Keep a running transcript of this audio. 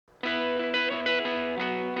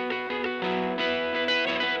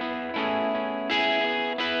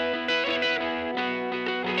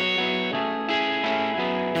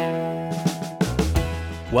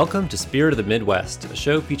Welcome to Spirit of the Midwest, a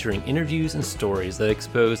show featuring interviews and stories that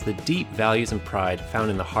expose the deep values and pride found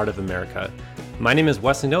in the heart of America. My name is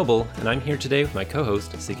Wesley Noble, and I'm here today with my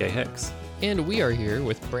co-host, CK Hicks. And we are here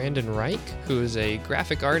with Brandon Reich, who is a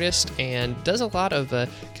graphic artist and does a lot of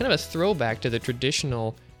kind of a throwback to the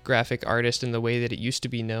traditional graphic artist in the way that it used to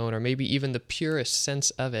be known, or maybe even the purest sense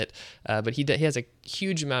of it. But he has a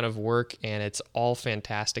huge amount of work, and it's all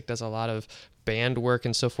fantastic. Does a lot of band work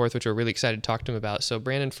and so forth, which we're really excited to talk to him about. So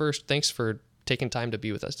Brandon, first, thanks for taking time to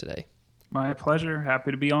be with us today. My pleasure.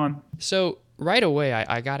 Happy to be on. So right away,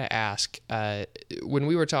 I got to ask, when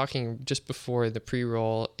we were talking just before the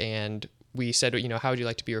pre-roll and we said, how would you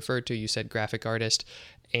like to be referred to? You said graphic artist,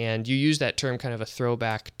 and you used that term kind of a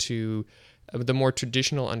throwback to the more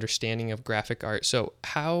traditional understanding of graphic art. So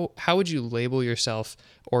how would you label yourself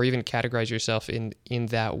or even categorize yourself in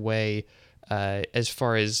that way? As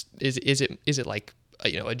far as is it like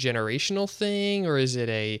a generational thing, or is it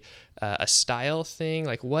a style thing?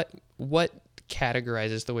 Like what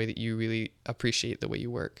categorizes the way that you really appreciate the way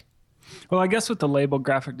you work? Well, I guess with the label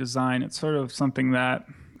graphic design, it's sort of something that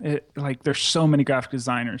there's so many graphic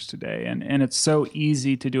designers today, and it's so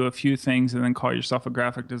easy to do a few things and then call yourself a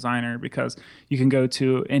graphic designer, because you can go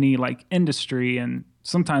to any industry, and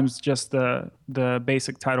sometimes just the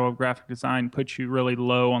basic title of graphic design puts you really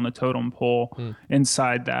low on the totem pole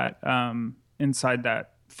inside that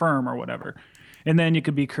firm or whatever. And then you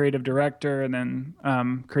could be creative director, and then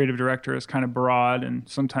creative director is kind of broad, and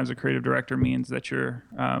sometimes a creative director means that you're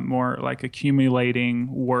more like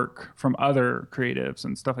accumulating work from other creatives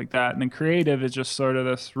and stuff like that. And then creative is just sort of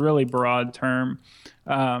this really broad term.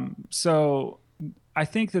 So I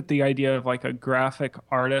think that the idea of a graphic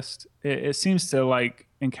artist, it seems to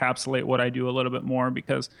encapsulate what I do a little bit more,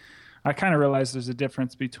 because I kind of realize there's a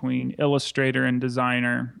difference between illustrator and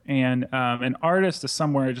designer, and an artist is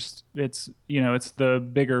somewhere it's the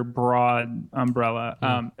bigger broad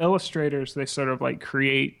umbrella. Illustrators, they sort of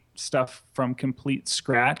create stuff from complete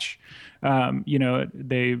scratch.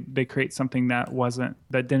 They create something that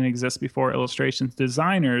didn't exist before. Illustrations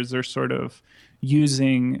designers are sort of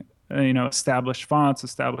using established fonts,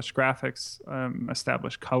 established graphics,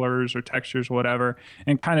 established colors or textures, whatever,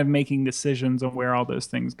 and kind of making decisions on where all those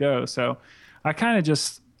things go. So I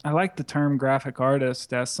like the term graphic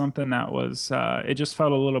artist as something that was, it just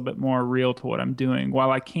felt a little bit more real to what I'm doing.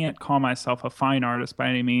 While I can't call myself a fine artist by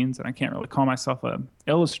any means, and I can't really call myself an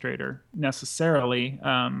illustrator necessarily,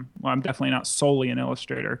 I'm definitely not solely an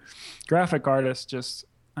illustrator. Graphic artist just,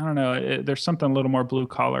 I don't know, there's something a little more blue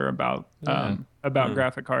collar about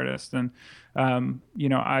graphic artists. And,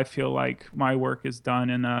 I feel like my work is done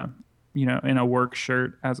in a work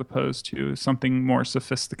shirt as opposed to something more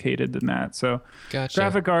sophisticated than that. So Gotcha.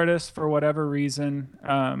 Graphic artist, for whatever reason,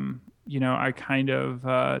 I kind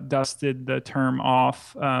of dusted the term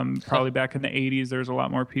off. Probably back in the 80s, there's a lot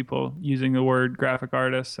more people using the word graphic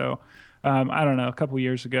artist. So I don't know, a couple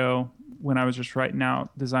years ago, when I was just writing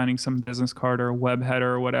out, designing some business card or a web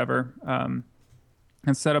header or whatever,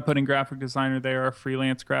 instead of putting graphic designer there or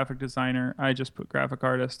freelance graphic designer, I just put graphic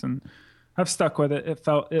artist, and I've stuck with it.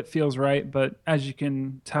 It feels right, but as you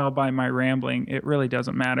can tell by my rambling, it really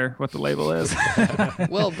doesn't matter what the label is.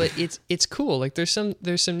 Well, but it's cool. There's some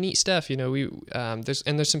neat stuff.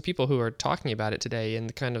 There's some people who are talking about it today,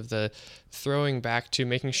 and kind of the throwing back to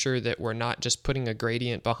making sure that we're not just putting a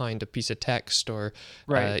gradient behind a piece of text, or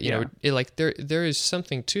right. There is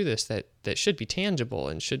something to this that should be tangible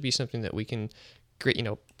and should be something that we can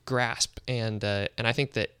grasp, and I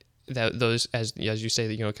think that those, as you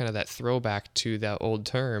say, kind of that throwback to that old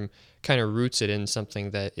term kind of roots it in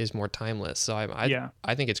something that is more timeless. So I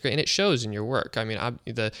think it's great, and it shows in your work. I mean, I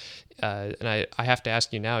have to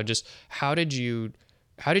ask you now, just how did you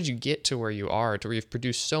get to where you are, to where you've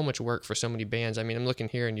produced so much work for so many bands? I mean, I'm looking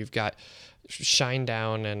here, and you've got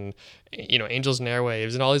Shinedown and Angels and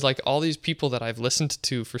Airwaves and all these people that I've listened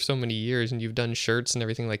to for so many years, and you've done shirts and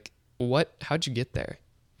everything. How'd you get there?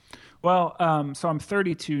 Well, so I'm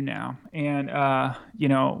 32 now, and I've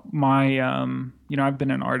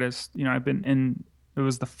been an artist. It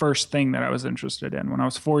was the first thing that I was interested in. When I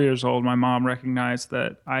was 4 years old, my mom recognized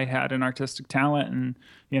that I had an artistic talent, and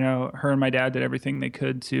her and my dad did everything they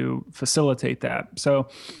could to facilitate that. So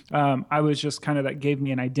I was just that gave me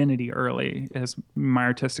an identity early as my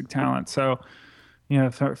artistic talent. So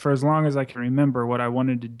for as long as I can remember, what I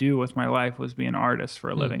wanted to do with my life was be an artist for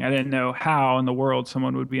a living. I didn't know how in the world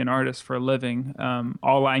someone would be an artist for a living.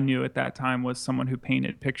 All I knew at that time was someone who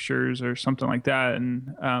painted pictures or something like that,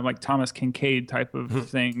 and like Thomas Kincaid type of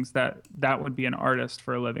things, that would be an artist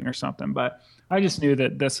for a living or something. But I just knew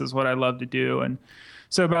that this is what I love to do. And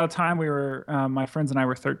So by the time we were, my friends and I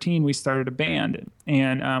were 13, we started a band,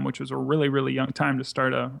 and which was a really, really young time to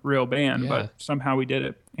start a real band, Yeah. but somehow we did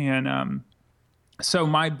it. And so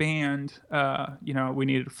my band, we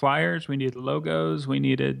needed flyers, we needed logos, we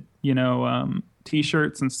needed,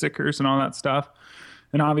 T-shirts and stickers and all that stuff.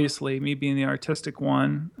 And obviously, me being the artistic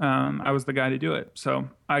one, I was the guy to do it. So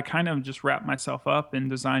I kind of just wrapped myself up in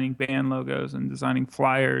designing band logos and designing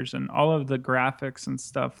flyers and all of the graphics and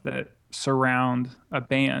stuff that surround a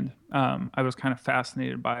band. I was kind of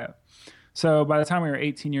fascinated by it. So by the time we were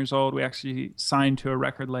 18 years old, we actually signed to a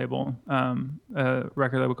record label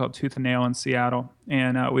called Tooth and Nail in Seattle,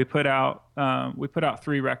 and we put out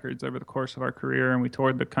 3 records over the course of our career, and we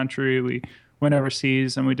toured the country, we went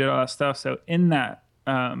overseas, and we did all that stuff. So in that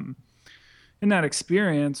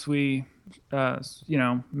experience, we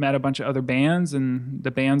met a bunch of other bands, and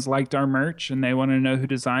the bands liked our merch, and they wanted to know who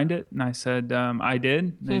designed it. And I said, I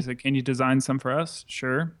did. And they said, can you design some for us?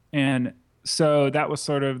 Sure. And so that was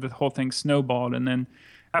sort of the whole thing snowballed. And then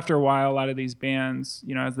after a while, a lot of these bands,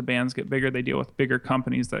 as the bands get bigger, they deal with bigger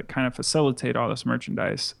companies that kind of facilitate all this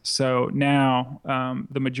merchandise. So now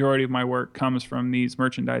the majority of my work comes from these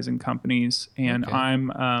merchandising companies, and Okay.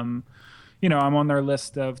 I'm on their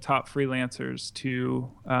list of top freelancers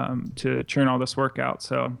to churn all this work out.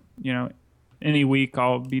 So, any week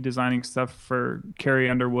I'll be designing stuff for Carrie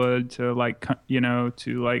Underwood to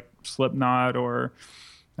Slipknot, or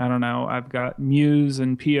I don't know. I've got Muse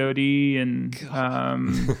and POD and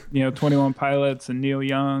 21 Pilots and Neil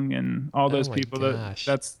Young and all those my people. gosh.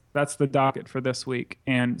 That's the docket for this week.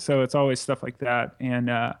 And so it's always stuff like that. And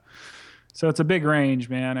so it's a big range,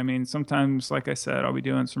 man. I mean, sometimes, like I said, I'll be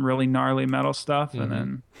doing some really gnarly metal stuff, and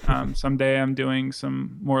then someday I'm doing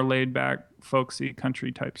some more laid back, folksy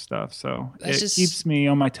country type stuff. So it keeps me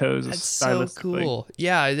on my toes. That's so cool.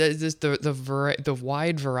 Yeah, just the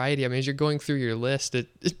wide variety. I mean, as you're going through your list,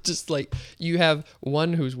 it's just like you have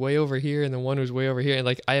one who's way over here and then one who's way over here, and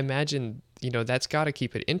like I imagine, that's got to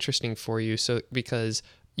keep it interesting for you. So because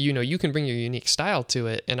you can bring your unique style to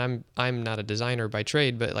it, and I'm not a designer by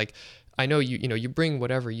trade, but like I know you bring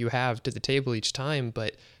whatever you have to the table each time,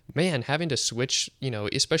 but man, having to switch,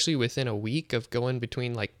 especially within a week of going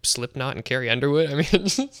between like Slipknot and Carrie Underwood, I mean,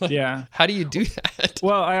 it's like, yeah. How do you do that?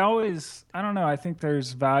 Well, I don't know. I think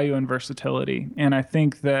there's value in versatility, and I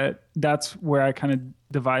think that's where I kind of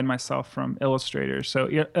divide myself from illustrators. So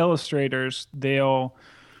illustrators, they'll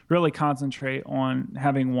really concentrate on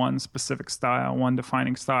having one specific style, one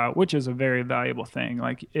defining style, which is a very valuable thing.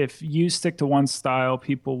 Like if you stick to one style,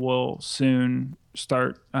 people will soon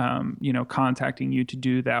start, contacting you to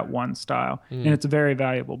do that one style. And it's very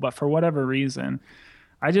valuable. But for whatever reason,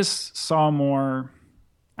 I just saw more,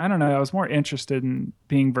 I don't know, I was more interested in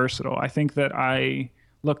being versatile. I think that I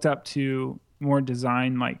looked up to more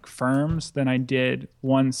design like firms than I did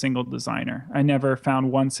one single designer. I never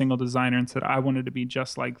found one single designer and said I wanted to be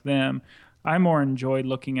just like them. I more enjoyed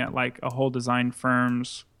looking at like a whole design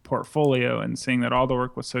firm's portfolio and seeing that all the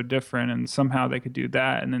work was so different, and somehow they could do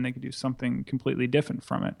that and then they could do something completely different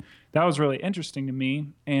from it. That was really interesting to me,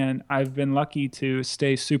 and I've been lucky to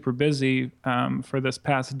stay super busy for this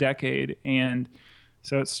past decade, and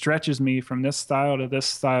so it stretches me from this style to this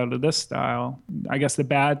style to this style. I guess the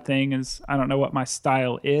bad thing is I don't know what my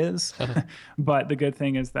style is, but the good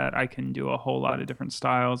thing is that I can do a whole lot of different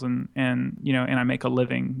styles, and I make a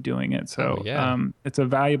living doing it. So it's a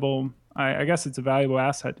valuable, I guess it's a valuable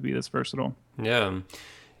asset to be this versatile. Yeah.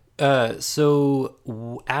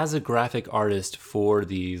 So as a graphic artist for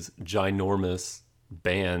these ginormous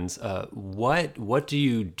bands, what do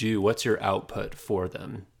you do? What's your output for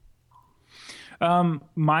them?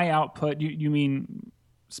 My output, you mean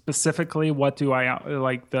specifically what do I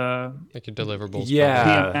like your deliverables? Yeah.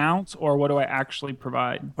 the amount, or what do I actually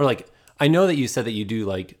provide? Or like, I know that you said that you do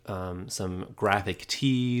like some graphic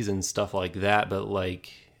tees and stuff like that, but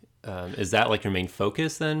like, is that like your main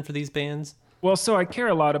focus then for these bands? Well, so I care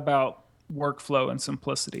a lot about workflow and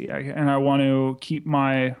simplicity, and I want to keep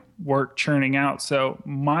my work churning out. So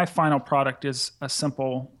my final product is a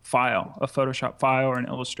simple file, a Photoshop file or an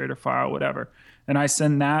Illustrator file, whatever. And I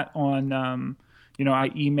send that on,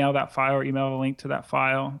 I email that file or email a link to that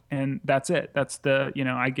file, and that's it. That's the,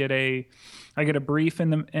 I get a brief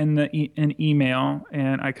in email,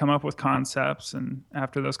 and I come up with concepts. And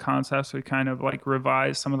after those concepts, we kind of like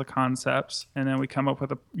revise some of the concepts, and then we come up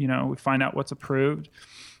with we find out what's approved.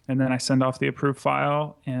 And then I send off the approved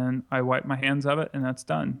file, and I wipe my hands of it, and that's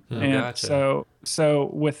done. And gotcha. so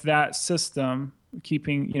with that system,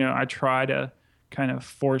 keeping, I try to kind of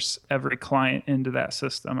force every client into that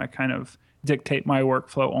system. I kind of dictate my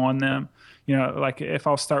workflow on them. Like if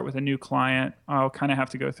I'll start with a new client, I'll kind of have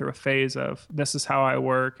to go through a phase of this is how I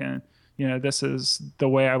work, and this is the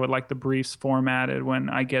way I would like the briefs formatted when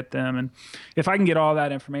I get them. And if I can get all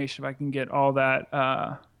that information, if I can get all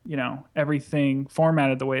that, everything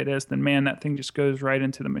formatted the way it is, then man, that thing just goes right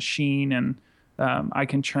into the machine, and I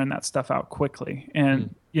can churn that stuff out quickly.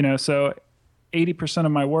 And, so 80%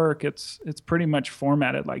 of my work, it's pretty much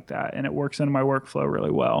formatted like that, and it works into my workflow really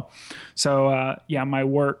well. So, my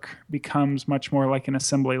work becomes much more like an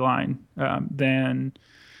assembly line than,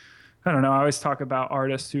 I don't know. I always talk about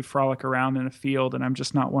artists who frolic around in a field, and I'm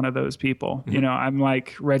just not one of those people. I'm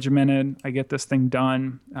like regimented. I get this thing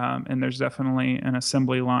done, and there's definitely an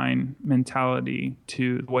assembly line mentality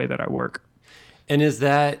to the way that I work. And is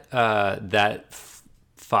that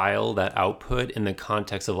file, that output, in the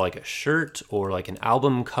context of like a shirt or like an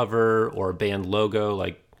album cover or a band logo?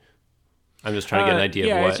 Like, I'm just trying to get an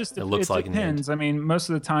idea of what it looks like. It depends. I mean, most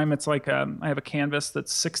of the time it's like I have a canvas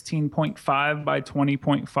that's 16.5 by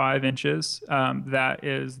 20.5 inches. That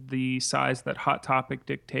is the size that Hot Topic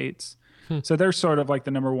dictates. So they're sort of like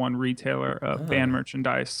the number one retailer of band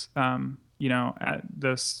merchandise. At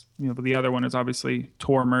this, the other one is obviously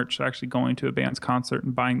tour merch, actually going to a band's concert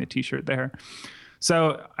and buying the t-shirt there.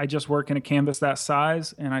 So I just work in a canvas that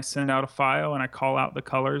size, and I send out a file, and I call out the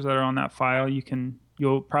colors that are on that file.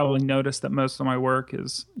 You'll probably notice that most of my work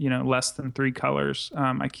is, less than 3 colors.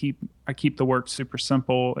 I keep the work super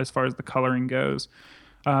simple as far as the coloring goes.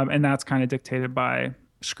 And that's kind of dictated by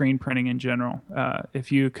screen printing in general.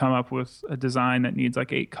 If you come up with a design that needs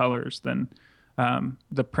like 8 colors, then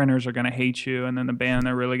the printers are going to hate you, and then the band,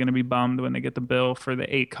 they're really going to be bummed when they get the bill for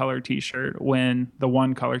the 8 color t-shirt when the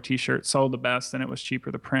 1 color t-shirt sold the best and it was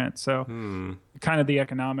cheaper to print. So kind of the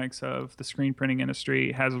economics of the screen printing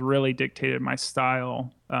industry has really dictated my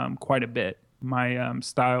style quite a bit. My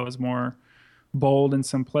style is more bold and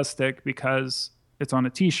simplistic because it's on a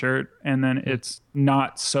t-shirt, and then it's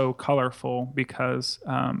not so colorful because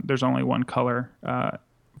there's only 1 color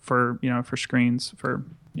for screens.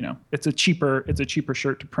 It's a cheaper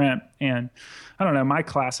shirt to print. And I don't know, my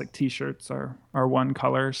classic t-shirts are 1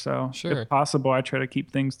 color. So if possible, I try to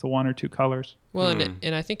keep things to 1 or 2 colors. Well,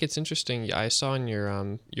 and I think it's interesting. I saw in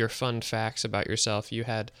your fun facts about yourself, you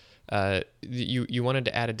had you wanted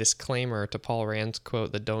to add a disclaimer to Paul Rand's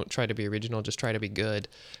quote that don't try to be original, just try to be good.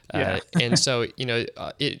 And so,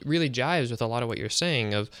 it really jives with a lot of what you're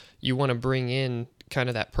saying of you want to bring in kind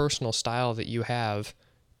of that personal style that you have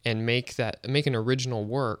and make an original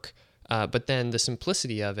work. But then the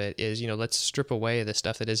simplicity of it is, let's strip away the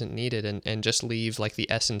stuff that isn't needed and just leave like the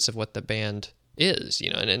essence of what the band is,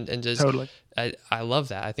 and just totally. I love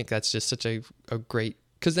that. I think that's just such a great,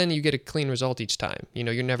 because then you get a clean result each time.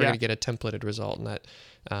 You're never going to get a templated result. And that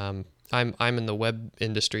I'm in the web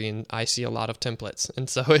industry, and I see a lot of templates, and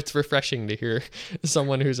so it's refreshing to hear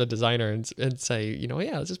someone who's a designer and say,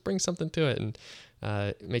 let's just bring something to it and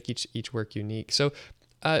make each work unique. So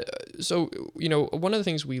one of the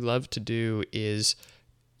things we love to do is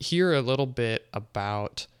hear a little bit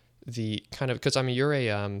about the kind of, because you're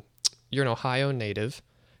an Ohio native,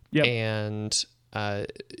 yep. And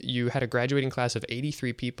you had a graduating class of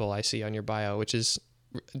 83 people, I see on your bio, which is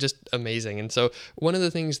just amazing. And so one of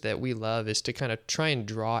the things that we love is to kind of try and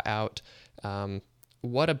draw out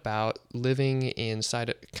what about living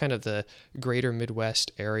inside kind of the greater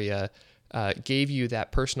Midwest area gave you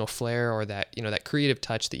that personal flair or that, that creative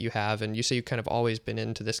touch that you have. And you say you've kind of always been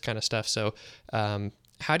into this kind of stuff. So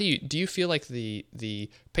how do you feel like the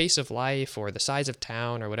pace of life or the size of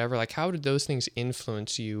town or whatever, like how did those things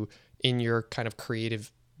influence you in your kind of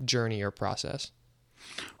creative journey or process?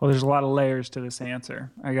 Well, there's a lot of layers to this answer.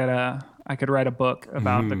 I could write a book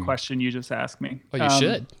about the question you just asked me. Oh, you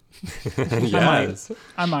should. Yes.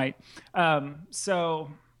 I might. So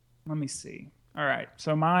let me see. All right.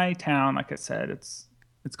 So my town, like I said, it's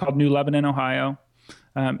called New Lebanon, Ohio.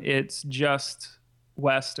 It's just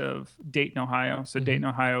west of Dayton, Ohio. So Dayton,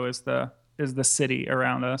 Ohio is the city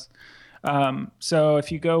around us. So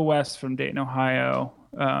if you go west from Dayton, Ohio,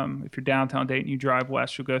 if you're downtown Dayton, you drive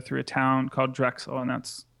west, you'll go through a town called Drexel, and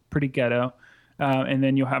that's pretty ghetto. And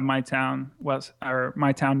then you'll have my town,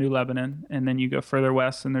 New Lebanon, and then you go further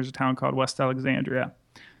west, and there's a town called West Alexandria.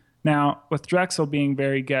 Now, with Drexel being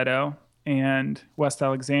very ghetto and West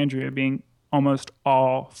Alexandria being almost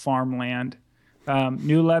all farmland,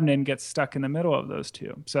 New Lebanon gets stuck in the middle of those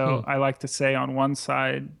two. So I like to say on one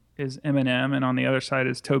side is Eminem, and on the other side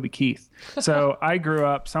is Toby Keith. So I grew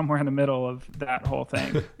up somewhere in the middle of that whole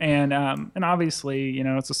thing. And obviously, you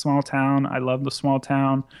know, it's a small town. I love the small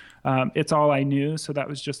town. It's all I knew. So that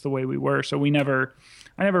was just the way we were. So I never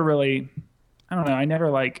really, I don't know, I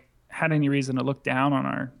never like had any reason to look down on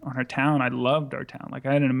our town. I loved our town. Like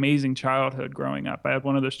I had an amazing childhood growing up. I had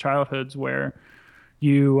one of those childhoods where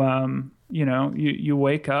you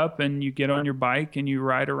wake up and you get on your bike and you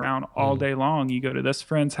ride around all day long. You go to this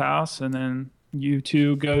friend's house, and then you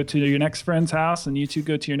two go to your next friend's house, and you two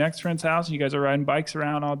go to your next friend's house, and you guys are riding bikes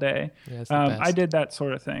around all day. Yeah, that's the best. I did that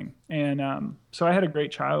sort of thing. And so I had a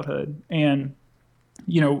great childhood. And,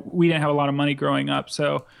 you know, we didn't have a lot of money growing up.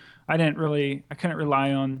 So I couldn't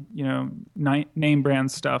rely on, you know, name brand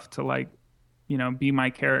stuff to like, you know, be my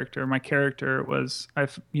character. My character was, I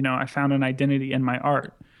found an identity in my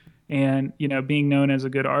art. And, you know, being known as a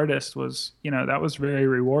good artist was, you know, that was very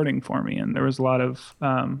rewarding for me. And there was a lot of,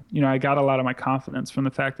 I got a lot of my confidence from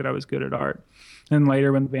the fact that I was good at art. And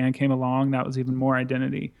later when the band came along, that was even more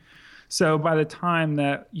identity. So by the time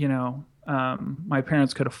that, you know, my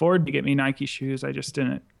parents could afford to get me Nike shoes, I just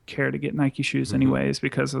didn't care to get Nike shoes anyways,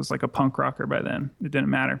 because I was like a punk rocker by then. It didn't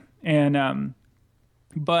matter. And,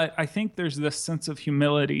 but I think there's this sense of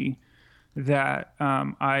humility that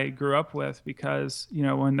I grew up with, because, you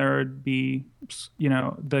know, when there would be, you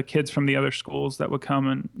know, the kids from the other schools that would come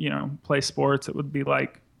and, you know, play sports, it would be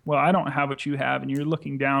like, well, I don't have what you have, and you're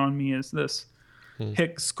looking down on me as this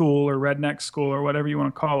hick school or redneck school or whatever you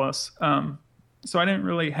want to call us. So I didn't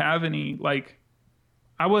really have any, like,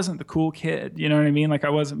 I wasn't the cool kid, you know what I mean? Like I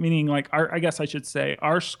wasn't, meaning like I guess I should say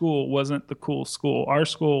our school wasn't the cool school. Our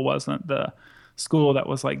school wasn't the school that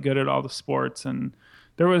was like good at all the sports, and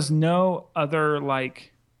there was no other,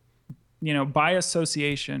 like, you know, by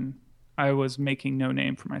association, I was making no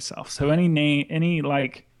name for myself. So any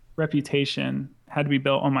like reputation had to be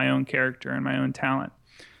built on my own character and my own talent.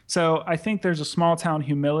 So I think there's a small town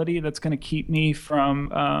humility that's going to keep me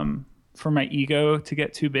from, for my ego to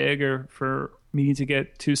get too big, or for me to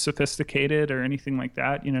get too sophisticated or anything like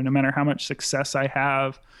that. You know, no matter how much success I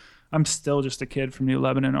have, I'm still just a kid from New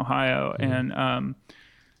Lebanon, Ohio. And,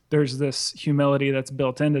 there's this humility that's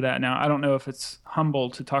built into that. Now, I don't know if it's humble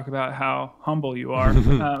to talk about how humble you are.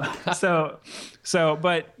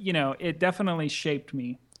 But, you know, it definitely shaped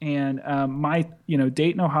me. And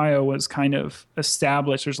Dayton, Ohio was kind of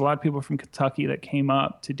established. There's a lot of people from Kentucky that came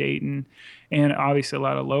up to Dayton, and obviously a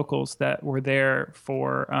lot of locals that were there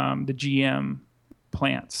for the GM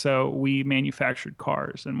plant. So we manufactured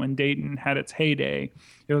cars. And when Dayton had its heyday,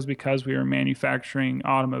 it was because we were manufacturing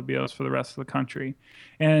automobiles for the rest of the country.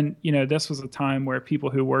 And, you know, this was a time where people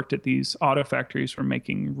who worked at these auto factories were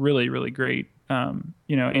making really, really great,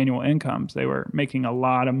 annual incomes. They were making a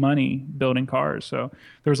lot of money building cars. So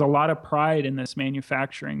there was a lot of pride in this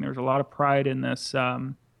manufacturing. There was a lot of pride in this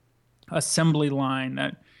assembly line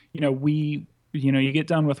that, you get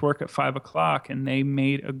done with work at 5 o'clock and they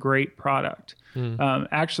made a great product.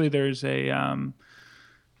 Actually, there's an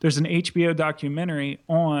HBO documentary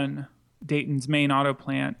on Dayton's main auto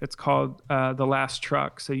plant. It's called The Last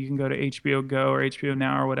Truck. So you can go to HBO Go or HBO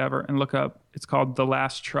Now or whatever and look up. It's called The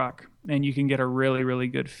Last Truck, and you can get a really, really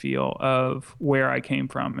good feel of where I came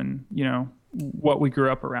from and, you know, what we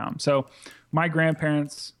grew up around. So my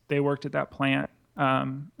grandparents, they worked at that plant.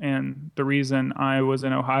 And the reason I was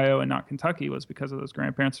in Ohio and not Kentucky was because of those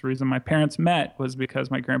grandparents. The reason my parents met was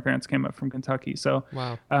because my grandparents came up from Kentucky. So,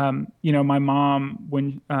 wow. My mom,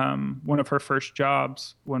 when one of her first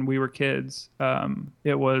jobs when we were kids,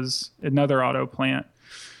 it was another auto plant.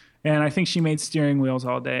 And I think she made steering wheels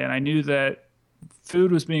all day. And I knew that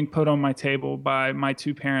food was being put on my table by my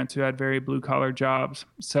two parents who had very blue collar jobs.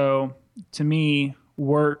 So to me,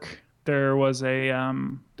 work, there was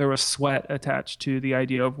sweat attached to the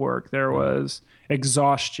idea of work. There was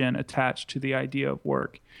exhaustion attached to the idea of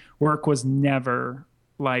work. Work was never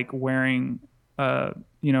like wearing a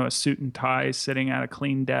suit and tie, sitting at a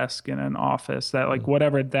clean desk in an office. That, like,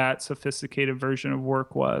 whatever that sophisticated version of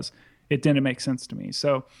work was, it didn't make sense to me.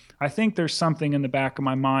 So I think there's something in the back of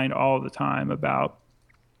my mind all the time about,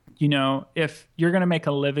 you know, if you're going to make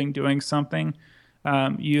a living doing something,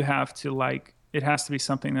 you have to it has to be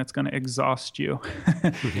something that's going to exhaust you.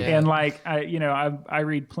 Yeah. And I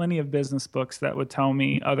read plenty of business books that would tell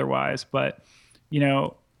me otherwise, but, you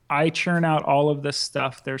know, I churn out all of this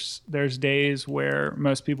stuff. There's days where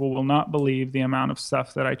most people will not believe the amount of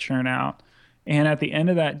stuff that I churn out. And at the end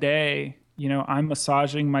of that day, you know, I'm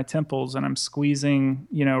massaging my temples and I'm squeezing,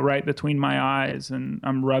 you know, right between my eyes, and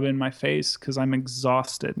I'm rubbing my face because I'm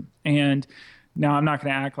exhausted. And now, I'm not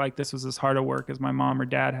going to act like this was as hard a work as my mom or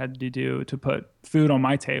dad had to do to put food on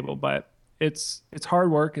my table, but it's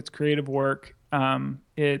hard work. It's creative work.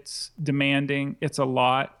 It's demanding. It's a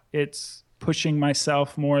lot. It's pushing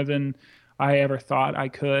myself more than I ever thought I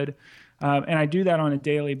could. And I do that on a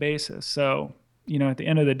daily basis. So, at the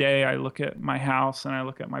end of the day, I look at my house and I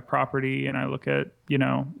look at my property and I look at,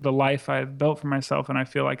 the life I've built for myself. And I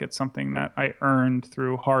feel like it's something that I earned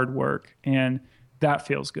through hard work. And that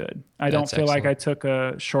feels good. I don't feel like I took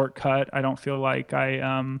a shortcut. I don't feel like I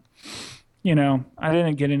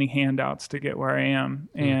didn't get any handouts to get where I am.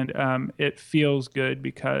 And it feels good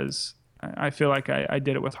because I feel like I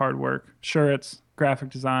did it with hard work. Sure, it's graphic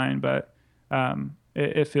design, but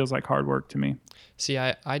it feels like hard work to me. See,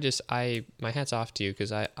 my hat's off to you,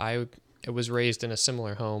 because I was raised in a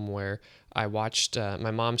similar home where I watched,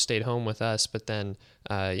 my mom stayed home with us, but then,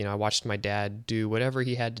 I watched my dad do whatever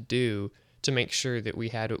he had to do to make sure that we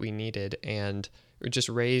had what we needed. And we're just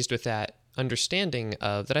raised with that understanding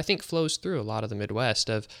of that, I think flows through a lot of the Midwest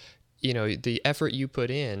of, the effort you put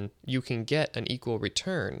in, you can get an equal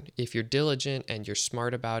return if you're diligent and you're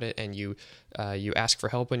smart about it and you ask for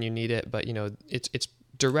help when you need it. But, it's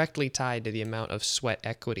directly tied to the amount of sweat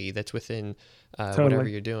equity that's within whatever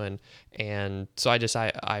you're doing. And so I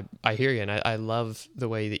hear you, and I love the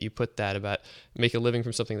way that you put that about make a living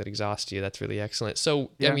from something that exhausts you. That's really excellent. So,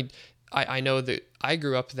 yeah. I mean, I know that I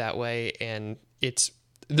grew up that way, and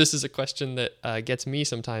this is a question that gets me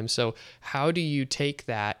sometimes. So how do you take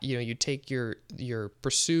that, you take your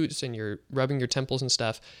pursuits and you're rubbing your temples and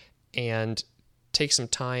stuff and take some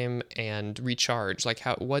time and recharge? Like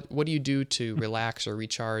what do you do to relax or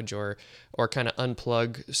recharge or kind of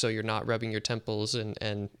unplug so you're not rubbing your temples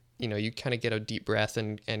and you kind of get a deep breath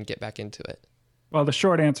and get back into it? Well, the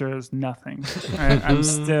short answer is nothing.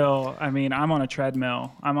 I'm on a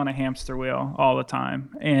treadmill. I'm on a hamster wheel all the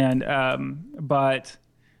time. And, but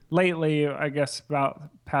lately, I guess about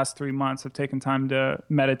past 3 months, I've taken time to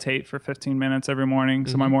meditate for 15 minutes every morning.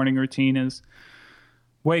 So my morning routine is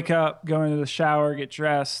wake up, go into the shower, get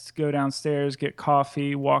dressed, go downstairs, get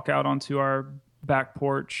coffee, walk out onto our back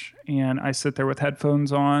porch, and I sit there with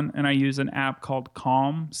headphones on, and I use an app called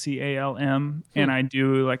Calm, CALM, and I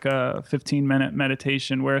do like a 15-minute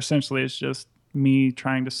meditation where essentially it's just me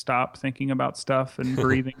trying to stop thinking about stuff and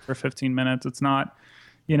breathing for 15 minutes. It's not,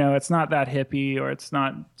 it's not that hippie, or it's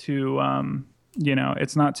not too,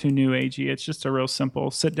 it's not too new agey. It's just a real simple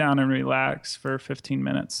sit down and relax for 15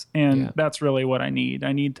 minutes. And that's really what I need.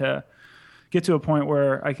 I need to get to a point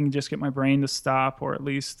where I can just get my brain to stop, or at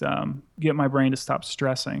least get my brain to stop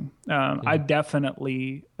stressing. I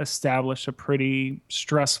definitely established a pretty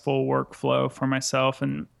stressful workflow for myself.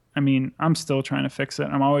 And I mean, I'm still trying to fix it.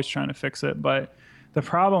 I'm always trying to fix it. But the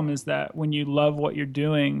problem is that when you love what you're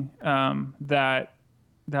doing, that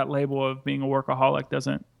label of being a workaholic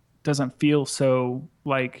doesn't feel so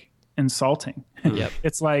like insulting. Yep.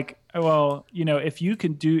 It's like, well, if you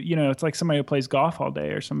can do, it's like somebody who plays golf all day,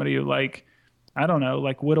 or somebody who I don't know,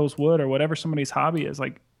 whittles wood, or whatever somebody's hobby is.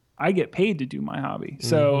 Like, I get paid to do my hobby.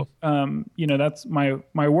 So, that's my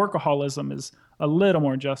workaholism is a little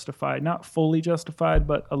more justified, not fully justified,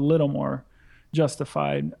 but a little more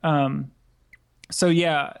justified. So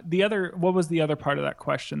yeah, what was the other part of that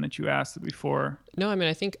question that you asked before? No, I mean,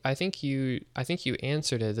 I think you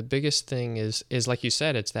answered it. The biggest thing is like you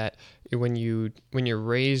said, it's that when you're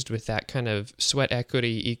raised with that kind of sweat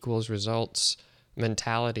equity equals results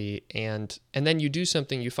mentality, and then you do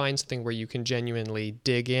something, you find something where you can genuinely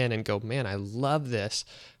dig in and go, man, I love this.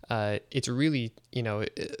 It's really,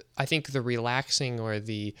 I think the relaxing or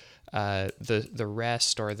the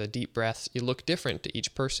rest or the deep breaths, you look different to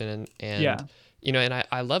each person, and and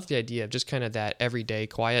I love the idea of just kind of that everyday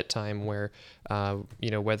quiet time where,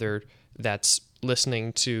 whether that's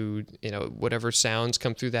listening to, whatever sounds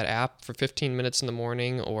come through that app for 15 minutes in the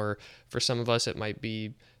morning, or for some of us, it might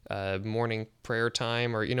be morning prayer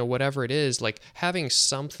time, or, whatever it is, like having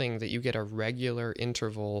something that you get a regular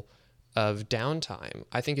interval of downtime,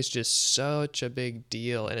 I think is just such a big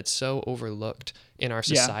deal, and it's so overlooked in our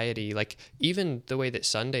society. Yeah. Like even the way that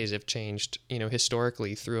Sundays have changed,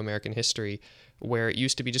 historically through American history, where it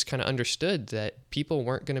used to be just kind of understood that people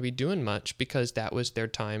weren't going to be doing much because that was their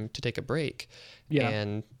time to take a break. Yeah.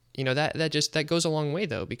 And that goes a long way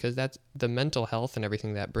though, because that's the mental health and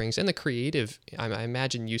everything that brings, and the creative. I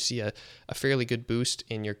imagine you see a fairly good boost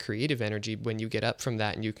in your creative energy when you get up from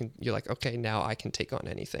that, and you're like, okay, now I can take on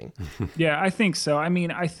anything. Yeah, I think so. I mean,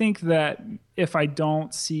 I think that if I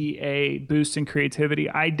don't see a boost in creativity,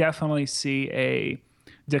 I definitely see a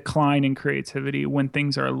decline in creativity when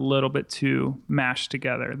things are a little bit too mashed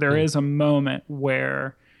together. There is a moment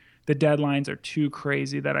where the deadlines are too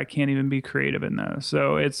crazy that I can't even be creative in those.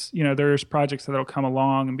 So it's, there's projects that'll come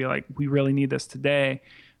along and be like, we really need this today.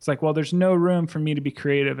 It's like, well, there's no room for me to be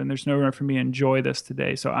creative and there's no room for me to enjoy this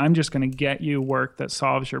today. So I'm just going to get you work that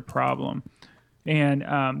solves your problem.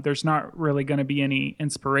 And there's not really going to be any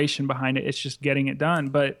inspiration behind it. It's just getting it done.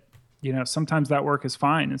 But, you know, sometimes that work is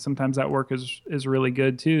fine and sometimes that work is really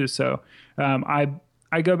good too. So I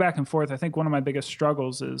go back and forth. I think one of my biggest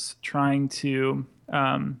struggles is trying to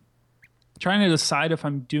decide if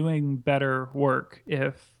I'm doing better work,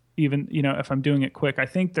 if I'm doing it quick. I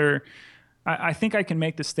think I can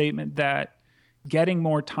make the statement that getting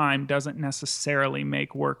more time doesn't necessarily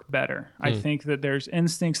make work better. I think that there's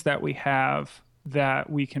instincts that we have that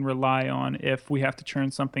we can rely on if we have to churn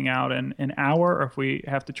something out in an hour or if we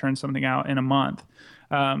have to churn something out in a month.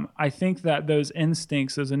 I think that those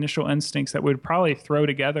initial instincts that we'd probably throw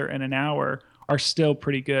together in an hour are still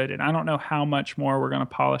pretty good. And I don't know how much more we're going to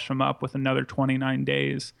polish them up with another 29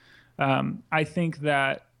 days. I think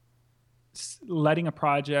that letting a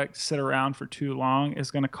project sit around for too long is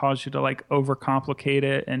going to cause you to like overcomplicate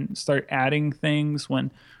it and start adding things when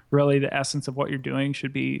really the essence of what you're doing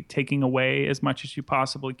should be taking away as much as you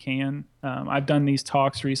possibly can. I've done these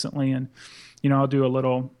talks recently and, you know, I'll do a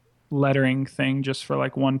little lettering thing just for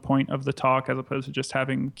like one point of the talk as opposed to just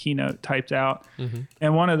having keynote typed out.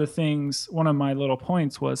 And one of my little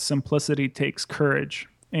points was simplicity takes courage.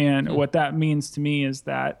 And what that means to me is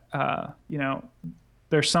that, you know,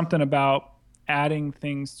 there's something about adding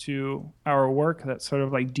things to our work that sort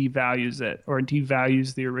of like devalues it or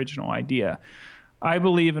devalues the original idea. I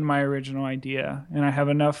believe in my original idea and I have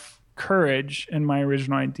enough courage in my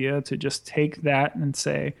original idea to just take that and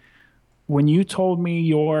say, when you told me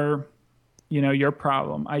your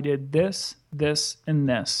problem, I did this, this, and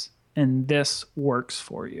this. And this works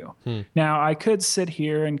for you. Now, I could sit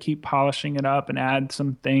here and keep polishing it up and add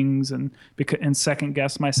some things and second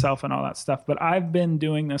guess myself and all that stuff. But I've been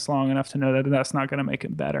doing this long enough to know that that's not going to make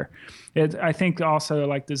it better. I think also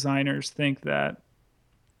like designers think that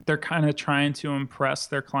they're kind of trying to impress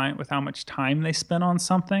their client with how much time they spend on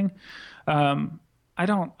something.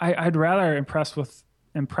 I'd rather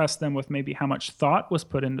impress them with maybe how much thought was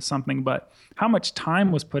put into something, but how much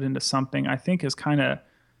time was put into something, I think is kind of,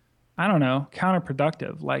 I don't know,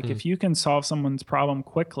 counterproductive. Like if you can solve someone's problem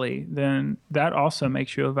quickly, then that also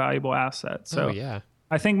makes you a valuable asset. So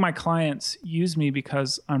I think my clients use me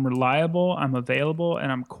because I'm reliable, I'm available,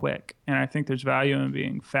 and I'm quick. And I think there's value in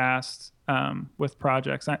being fast with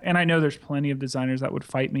projects. And I know there's plenty of designers that would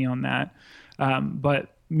fight me on that.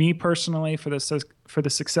 But me personally, for the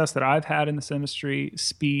success that I've had in this industry,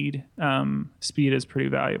 speed is pretty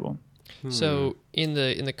valuable. So in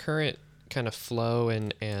the current kind of flow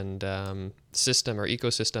and system or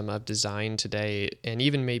ecosystem of design today, and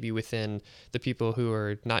even maybe within the people who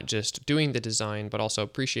are not just doing the design but also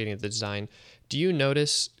appreciating the design, do you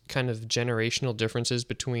notice kind of generational differences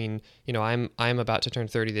between, you know, I'm about to turn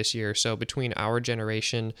 30 this year, so between our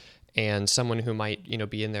generation and someone who might, you know,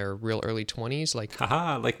 be in their real early 20s, like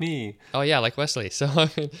like me. Oh yeah, like Wesley. So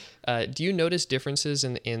do you notice differences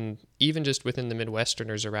in even just within the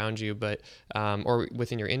Midwesterners around you, but or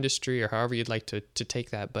within your industry or however you'd like to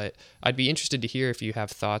take that? But I'd be interested to hear if you have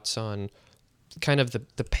thoughts on kind of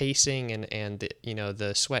the pacing and the, you know,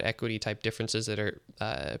 the sweat equity type differences that are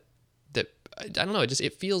that I don't know.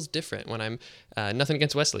 It feels different when I'm nothing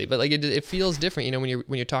against Wesley, but like it feels different, you know,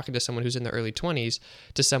 when you're talking to someone who's in the early 20s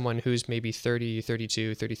to someone who's maybe 30,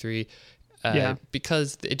 32, 33,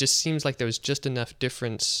 because it just seems like there's just enough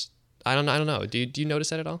difference. I don't know. Do you notice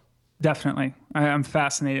that at all? Definitely. I'm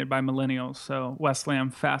fascinated by millennials. So Wesley,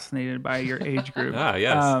 I'm fascinated by your age group.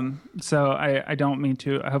 Yes. So I don't mean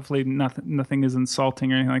to, hopefully nothing is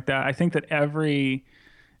insulting or anything like that. I think that every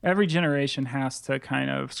generation has to kind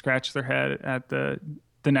of scratch their head at the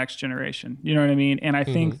next generation. You know what I mean? And I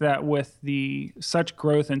think that with such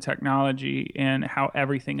growth in technology and how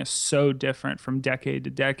everything is so different from decade to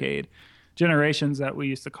decade, generations that we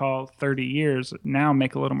used to call 30 years now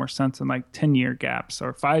make a little more sense in like 10-year gaps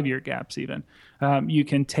or 5-year gaps even. You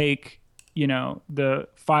can take, you know, the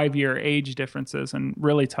 5-year age differences and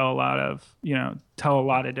really tell a lot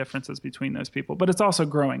of differences between those people. But it's also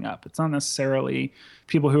growing up. It's not necessarily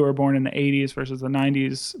people who were born in the 80s versus the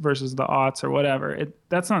 90s versus the aughts or whatever.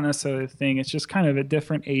 That's not necessarily the thing. It's just kind of at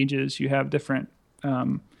different ages, you have different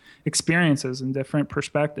experiences and different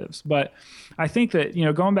perspectives. But I think that, you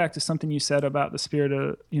know, going back to something you said about the spirit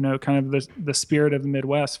of, you know, kind of the spirit of the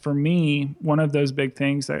Midwest, for me, one of those big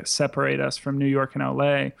things that separate us from New York and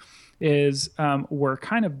LA is we're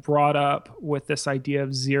kind of brought up with this idea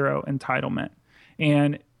of zero entitlement.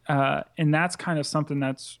 And that's kind of something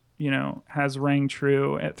that's, you know, has rang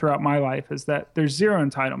true throughout my life, is that there's zero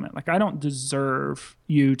entitlement. Like, I don't deserve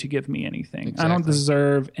you to give me anything. Exactly. I don't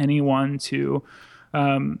deserve anyone to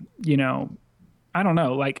You know, I don't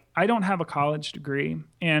know. Like, I don't have a college degree,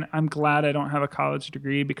 and I'm glad I don't have a college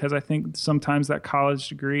degree, because I think sometimes that college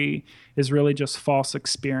degree is really just false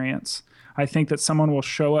experience. I think that someone will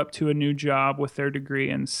show up to a new job with their degree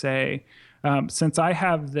and say, since I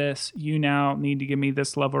have this, you now need to give me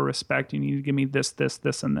this level of respect. You need to give me this, this,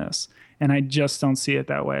 this, and this. And I just don't see it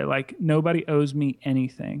that way. Like, nobody owes me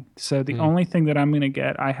anything. So the only thing that I'm going to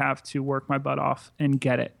get, I have to work my butt off and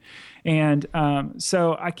get it. And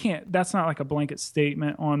so I can't, that's not like a blanket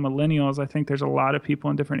statement on millennials. I think there's a lot of people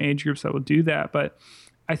in different age groups that will do that. But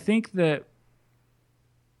I think that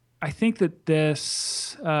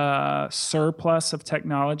this surplus of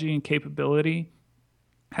technology and capability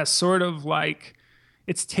has sort of like,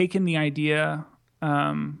 it's taken the idea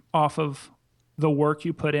off of the work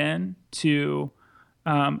you put in to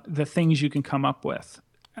the things you can come up with.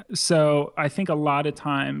 So I think a lot of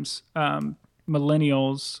times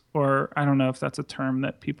millennials, or I don't know if that's a term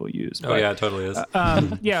that people use. But, yeah, it totally is. So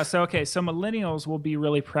millennials will be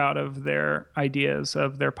really proud of their ideas,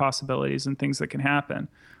 of their possibilities and things that can happen.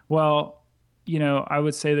 Well, you know, I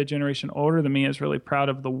would say the generation older than me is really proud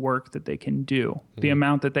of the work that they can do, the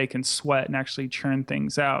amount that they can sweat and actually churn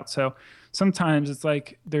things out. So sometimes it's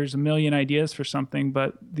like there's a million ideas for something,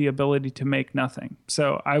 but the ability to make nothing.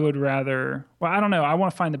 So I would rather, well, I don't know. I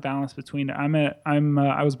want to find the balance between it. I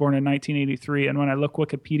was born in 1983, and when I look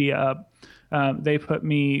Wikipedia up, they put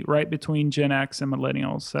me right between Gen X and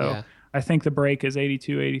millennials. So I think the break is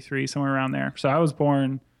 82, 83, somewhere around there. So I was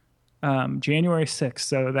born January 6th.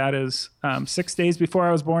 So that is 6 days before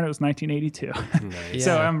I was born. It was 1982. Nice.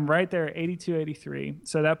 So I'm right there, 82, 83.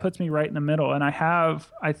 So that puts me right in the middle. And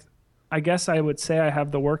I guess I would say I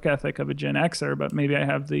have the work ethic of a Gen Xer, but maybe I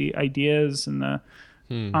have the ideas and the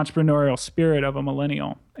entrepreneurial spirit of a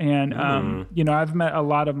millennial. And, you know, I've met a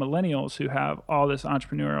lot of millennials who have all this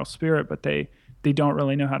entrepreneurial spirit, but they don't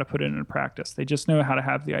really know how to put it into practice. They just know how to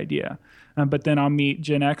have the idea. But then I'll meet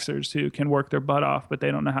Gen Xers who can work their butt off, but they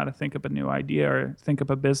don't know how to think up a new idea or think up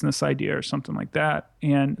a business idea or something like that.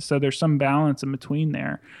 And so there's some balance in between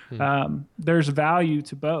there. There's value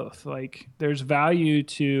to both. Like, there's value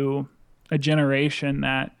to a generation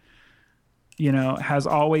that, you know, has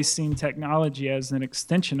always seen technology as an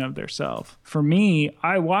extension of their self. For me,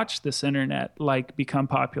 I watched this internet like become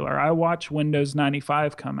popular. I watched Windows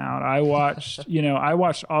 95 come out. I watched, you know, I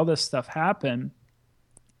watched all this stuff happen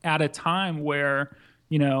at a time where,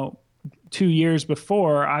 you know, 2 years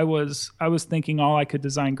before I was thinking all I could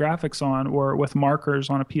design graphics on were with markers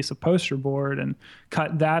on a piece of poster board and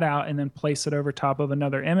cut that out and then place it over top of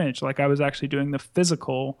another image. Like, I was actually doing the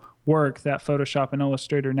physical work that Photoshop and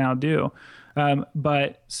Illustrator now do.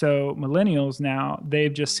 But so millennials now,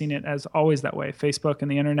 they've just seen it as always that way. Facebook and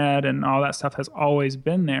the internet and all that stuff has always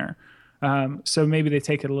been there. So maybe they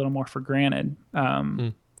take it a little more for granted.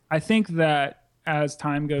 I think that as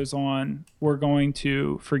time goes on, we're going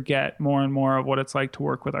to forget more and more of what it's like to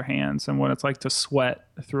work with our hands and what it's like to sweat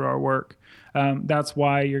through our work. That's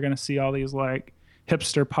why you're going to see all these like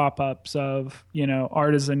hipster pop-ups of, you know,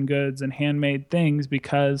 artisan goods and handmade things,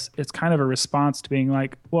 because it's kind of a response to being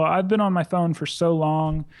like, well, I've been on my phone for so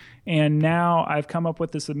long, and now I've come up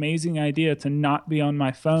with this amazing idea to not be on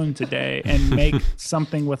my phone today and make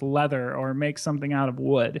something with leather or make something out of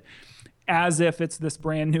wood, as if it's this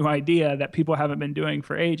brand new idea that people haven't been doing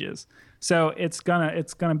for ages. So it's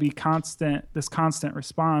gonna be this constant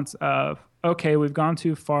response of, okay, we've gone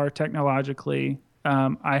too far technologically.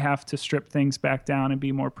 I have to strip things back down and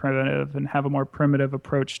be more primitive and have a more primitive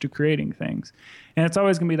approach to creating things. And it's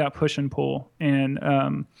always gonna be that push and pull. And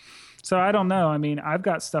so I don't know. I mean, I've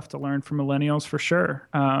got stuff to learn from millennials for sure.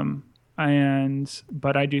 But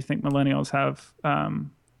I do think millennials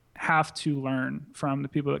have to learn from the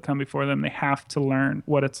people that come before them. They have to learn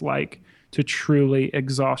what it's like to truly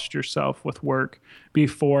exhaust yourself with work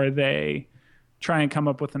before they try and come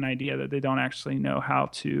up with an idea that they don't actually know how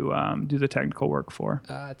to do the technical work for.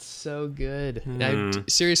 It's so good.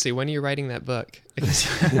 Seriously, when are you writing that book?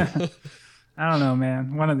 I don't know,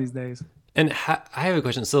 man. One of these days. And I have a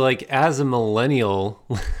question. So, like, as a millennial,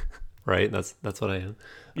 right? That's what I am.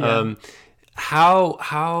 Yeah.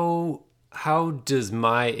 How does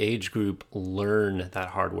my age group learn that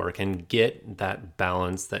hard work and get that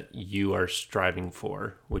balance that you are striving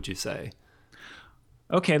for, would you say?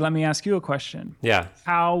 Okay, let me ask you a question. Yeah.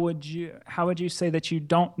 How would you say that you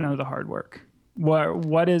don't know the hard work? Why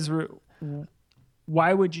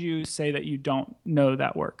would you say that you don't know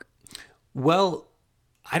that work? Well,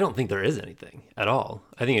 I don't think there is anything at all.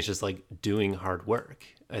 I think it's just like doing hard work.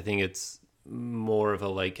 I think it's more of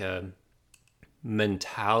a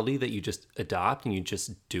mentality that you just adopt and you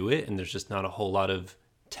just do it, and there's just not a whole lot of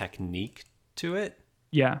technique to it.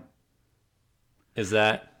 Yeah. Is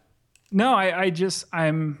that? No, I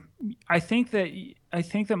think that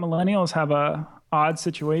millennials have a odd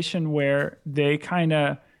situation where they kind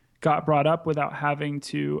of got brought up without having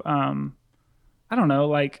to, I don't know,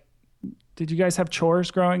 like, did you guys have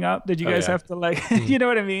chores growing up? Did you guys have to like, you know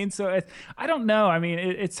what I mean? So I don't know. I mean,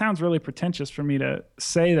 it sounds really pretentious for me to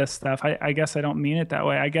say this stuff. I guess I don't mean it that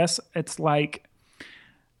way. I guess it's like,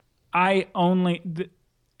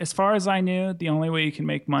 as far as I knew, the only way you can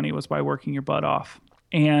make money was by working your butt off.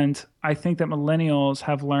 And I think that millennials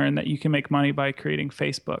have learned that you can make money by creating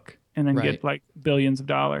Facebook and then get like billions of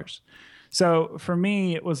dollars. So for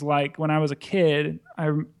me, it was like when I was a kid,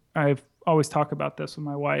 I've always talk about this with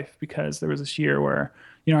my wife because there was this year where,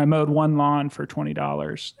 I mowed one lawn for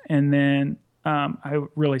 $20 and then I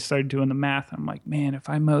really started doing the math. I'm like, man, if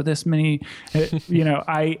I mow this many,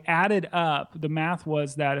 I added up. The math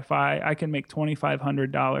was that if I can make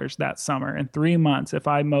 $2,500 that summer in 3 months, if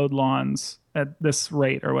I mowed lawns at this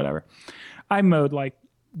rate or whatever. I mowed like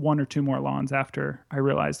 1 or 2 more lawns after I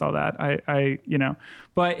realized all that.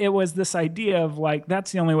 But it was this idea of like,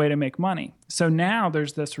 that's the only way to make money. So now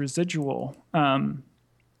there's this residual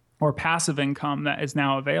or passive income that is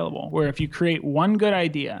now available, where if you create one good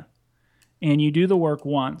idea and you do the work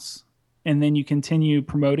once, and then you continue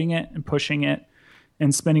promoting it and pushing it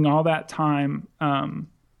and spending all that time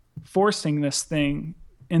forcing this thing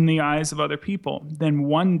in the eyes of other people, then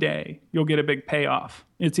one day you'll get a big payoff.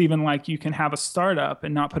 It's even like you can have a startup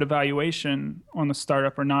and not put a valuation on the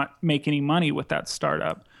startup or not make any money with that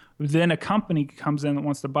startup. Then a company comes in that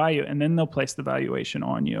wants to buy you, and then they'll place the valuation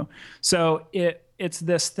on you. So it's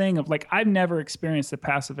this thing of like, I've never experienced a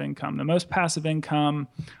passive income. The most passive income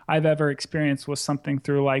I've ever experienced was something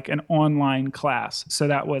through like an online class. So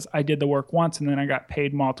that was, I did the work once and then I got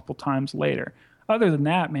paid multiple times later. Other than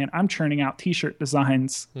that, man, I'm churning out t-shirt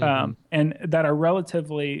designs and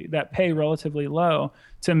that pay relatively low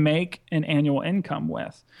to make an annual income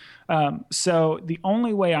with. So the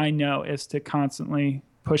only way I know is to constantly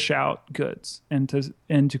push out goods and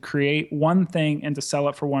to create one thing and to sell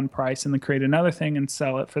it for one price, and then create another thing and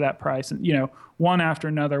sell it for that price, and one after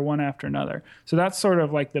another. So that's sort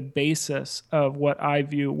of like the basis of what I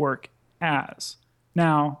view work as.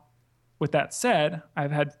 Now, with that said,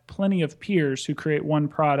 I've had plenty of peers who create one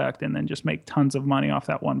product and then just make tons of money off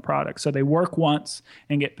that one product. So they work once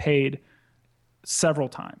and get paid several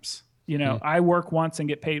times. I work once and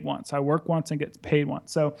get paid once. I work once and get paid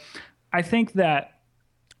once. So I think that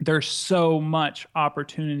there's so much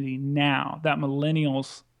opportunity now that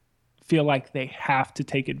millennials feel like they have to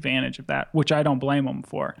take advantage of that, which I don't blame them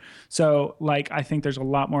for. So like, I think there's a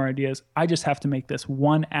lot more ideas. I just have to make this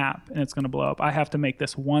one app and it's going to blow up. I have to make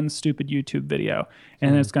this one stupid YouTube video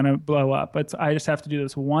and it's going to blow up. But I just have to do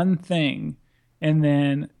this one thing, and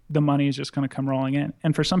then the money is just going to come rolling in.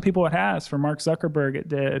 And for some people it has. For Mark Zuckerberg it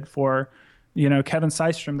did. For Kevin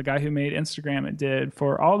Systrom, the guy who made Instagram, it did.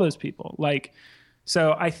 For all those people.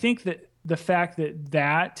 So I think that the fact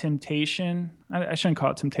that temptation, I shouldn't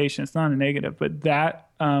call it temptation, it's not a negative, but that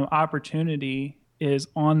opportunity is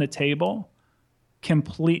on the table,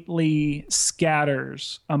 completely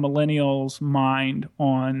scatters a millennial's mind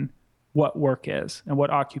on what work is and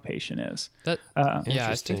what occupation is. I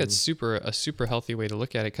think that's a super healthy way to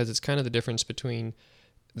look at it, because it's kind of the difference between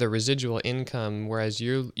the residual income, whereas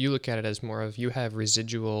you look at it as more of, you have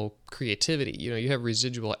residual creativity, you have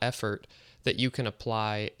residual effort that you can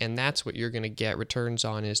apply, and that's what you're going to get returns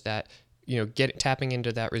on, is that, tapping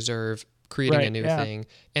into that reserve, creating a new thing,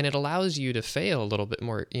 and it allows you to fail a little bit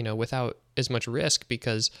more, without as much risk,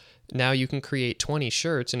 because now you can create 20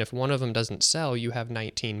 shirts, and if one of them doesn't sell, you have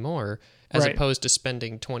 19 more, as opposed to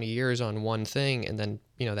spending 20 years on one thing and then,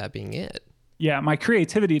 that being it. Yeah, my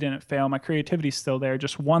creativity didn't fail. My creativity's still there.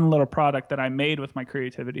 Just one little product that I made with my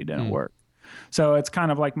creativity didn't work. So it's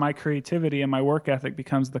kind of like my creativity and my work ethic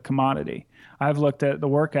becomes the commodity. I've looked at the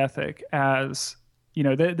work ethic as,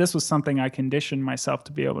 this was something I conditioned myself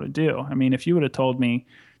to be able to do. I mean, if you would have told me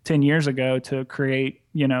 10 years ago to create,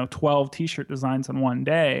 12 t-shirt designs in one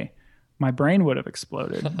day, my brain would have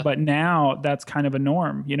exploded. But now that's kind of a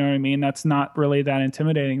norm. You know what I mean? That's not really that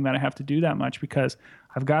intimidating that I have to do that much, because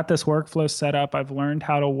I've got this workflow set up. I've learned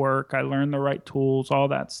how to work. I learned the right tools, all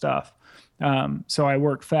that stuff. So I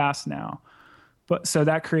work fast now. But so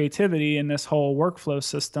that creativity and this whole workflow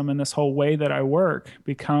system and this whole way that I work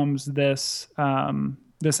becomes this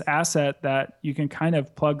asset that you can kind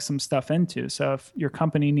of plug some stuff into. So if your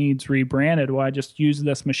company needs rebranded, well, I just use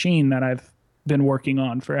this machine that I've been working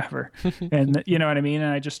on forever. And you know what I mean?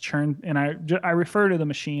 And I just churn, and I refer to the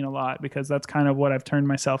machine a lot, because that's kind of what I've turned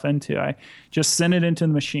myself into. I just send it into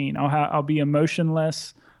the machine. I'll be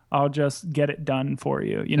emotionless. I'll just get it done for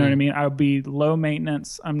you. You know what I mean? I'll be low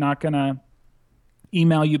maintenance. I'm not going to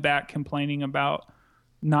email you back complaining about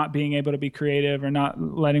not being able to be creative or not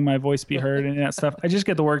letting my voice be heard and that stuff. I just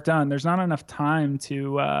get the work done. There's not enough time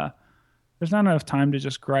to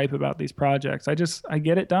just gripe about these projects. I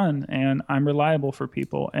get it done, and I'm reliable for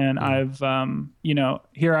people. And I've,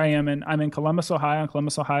 here I am, I'm in Columbus, Ohio.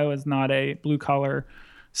 Columbus, Ohio is not a blue collar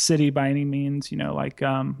city by any means.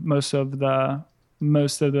 Most of the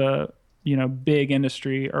big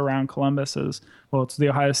industry around Columbus is, well, it's the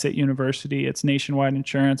Ohio State University, it's Nationwide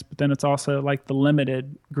Insurance, but then it's also like the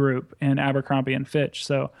Limited Group and Abercrombie and Fitch.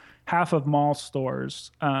 So half of mall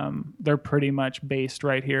stores, they're pretty much based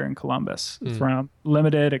right here in Columbus, from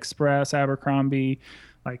Limited, Express, Abercrombie,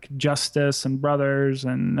 like Justice and Brothers,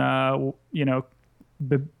 and Bath,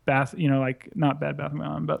 like not Bed Bath &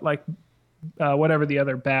 Beyond, but like whatever the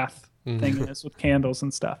other bath thing is with candles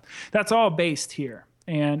and stuff. That's all based here.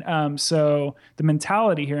 And so the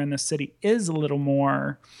mentality here in this city is a little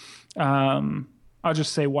more, I'll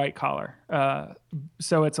just say white collar.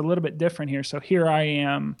 So it's a little bit different here. So here I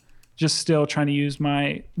am just still trying to use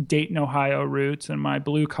my Dayton, Ohio roots and my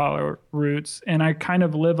blue collar roots. And I kind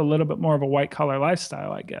of live a little bit more of a white collar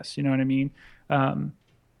lifestyle, I guess. You know what I mean?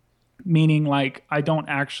 Meaning like I don't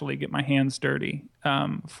actually get my hands dirty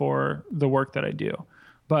for the work that I do.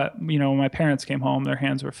 But, when my parents came home, their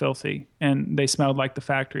hands were filthy and they smelled like the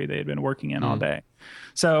factory they had been working in all day.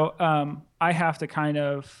 So I have to kind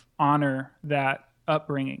of honor that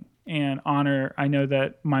upbringing and I know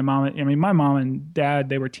that my mom and dad,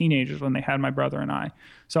 they were teenagers when they had my brother and I.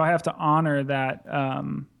 So I have to honor that,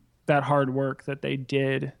 that hard work that they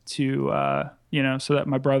did to, so that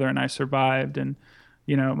my brother and I survived. And,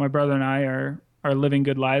 my brother and I are living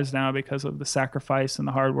good lives now because of the sacrifice and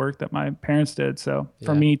the hard work that my parents did. So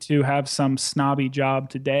for me to have some snobby job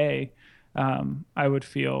today, I would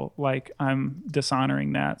feel like I'm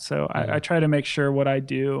dishonoring that. So I try to make sure what I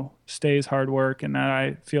do stays hard work and that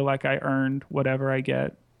I feel like I earned whatever I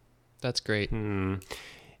get. That's great. And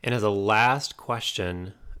as a last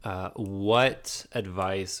question, what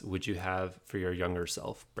advice would you have for your younger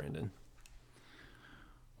self, Brandon?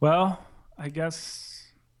 Well, I guess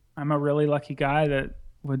I'm a really lucky guy that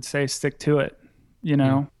would say stick to it,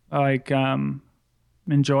 like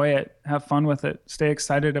enjoy it, have fun with it, stay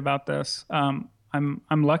excited about this. I'm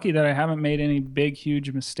lucky that I haven't made any big,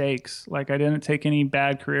 huge mistakes. Like I didn't take any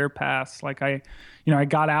bad career paths. Like I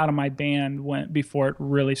got out of my band before it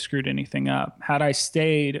really screwed anything up. Had I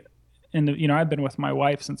stayed in I've been with my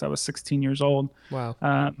wife since I was 16 years old. Wow.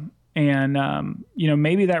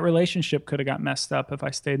 Maybe that relationship could have got messed up if I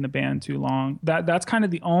stayed in the band too long. That's kind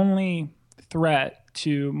of the only threat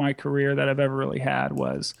to my career that I've ever really had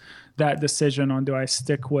was that decision on, do I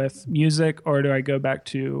stick with music or do I go back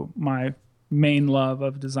to my main love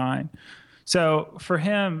of design? So for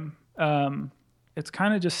him, it's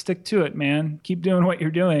kind of just stick to it, man. Keep doing what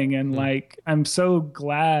you're doing. And I'm so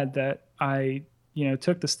glad that I,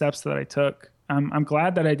 took the steps that I took. I'm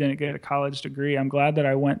glad that I didn't get a college degree. I'm glad that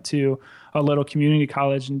I went to a little community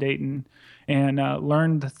college in Dayton and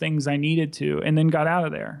learned the things I needed to, and then got out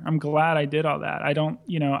of there. I'm glad I did all that. I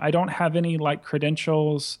don't have any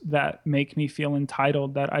credentials that make me feel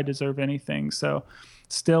entitled that I deserve anything. So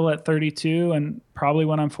still at 32 and probably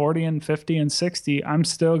when I'm 40 and 50 and 60, I'm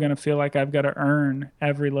still going to feel like I've got to earn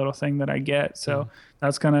every little thing that I get. So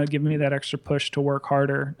that's going to give me that extra push to work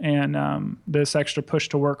harder. And this extra push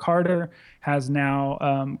to work harder has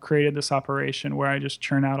now created this operation where I just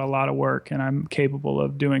churn out a lot of work and I'm capable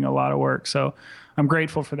of doing a lot of work. So I'm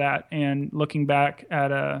grateful for that. And looking back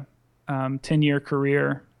at a 10-year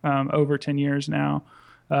career, over 10 years now,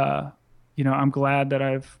 I'm glad that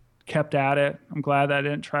I've kept at it. I'm glad that I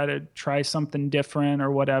didn't try something different or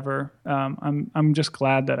whatever. I'm just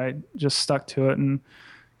glad that I just stuck to it and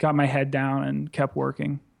got my head down and kept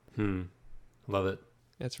working. Love it.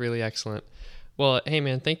 That's really excellent. Well, hey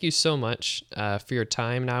man, thank you so much for your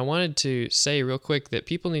time. Now I wanted to say real quick that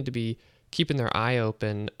people need to be keeping their eye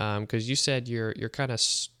open because you said you're kind of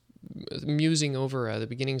musing over the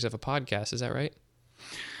beginnings of a podcast. Is that right?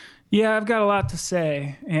 Yeah, I've got a lot to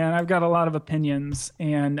say, and I've got a lot of opinions,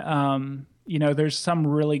 and there's some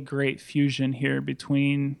really great fusion here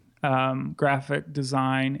between graphic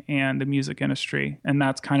design and the music industry, and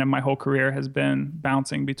that's kind of my whole career has been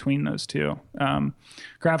bouncing between those two.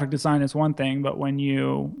 Graphic design is one thing, but when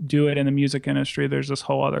you do it in the music industry, there's this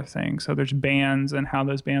whole other thing. So there's bands and how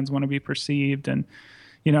those bands want to be perceived, and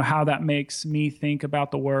how that makes me think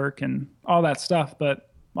about the work and all that stuff, but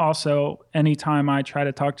also anytime I try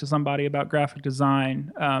to talk to somebody about graphic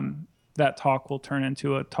design, that talk will turn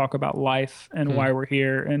into a talk about life and why we're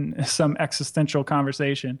here and some existential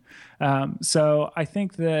conversation. So I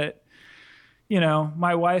think that,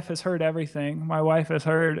 my wife has heard everything. My wife has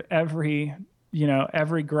heard every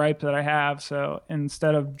gripe that I have. So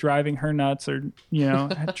instead of driving her nuts or,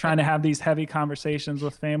 trying to have these heavy conversations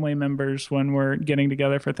with family members when we're getting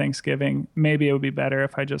together for Thanksgiving, maybe it would be better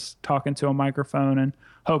if I just talk into a microphone and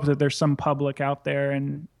hope that there's some public out there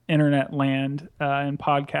in internet land and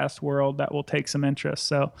podcast world that will take some interest.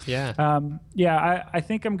 So I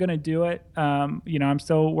think I'm going to do it. I'm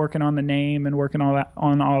still working on the name and working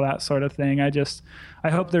on all that sort of thing. I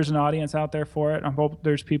hope there's an audience out there for it. I hope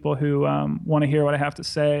there's people who want to hear what I have to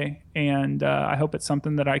say. And I hope it's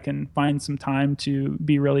something that I can find some time to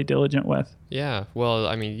be really diligent with. Yeah. Well,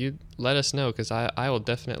 I mean, you let us know, because I will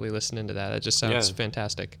definitely listen into that. That just sounds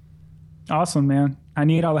fantastic. Awesome, man. I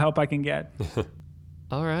need all the help I can get.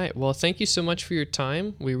 All right. Well, thank you so much for your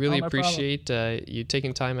time. We really no appreciate you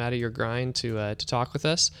taking time out of your grind to talk with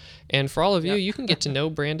us. And for all of you, you can get to know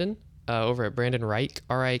Brandon over at Brandon Reich,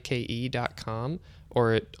 RIKE.com,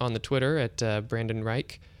 or on the Twitter at Brandon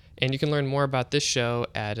Reich. And you can learn more about this show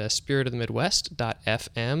at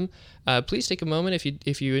spiritofthemidwest.fm. Please take a moment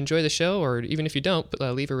if you enjoy the show, or even if you don't,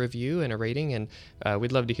 leave a review and a rating, and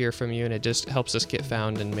we'd love to hear from you, and it just helps us get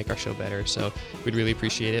found and make our show better. So we'd really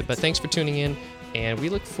appreciate it. But thanks for tuning in, and we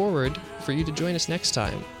look forward for you to join us next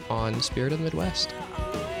time on Spirit of the Midwest.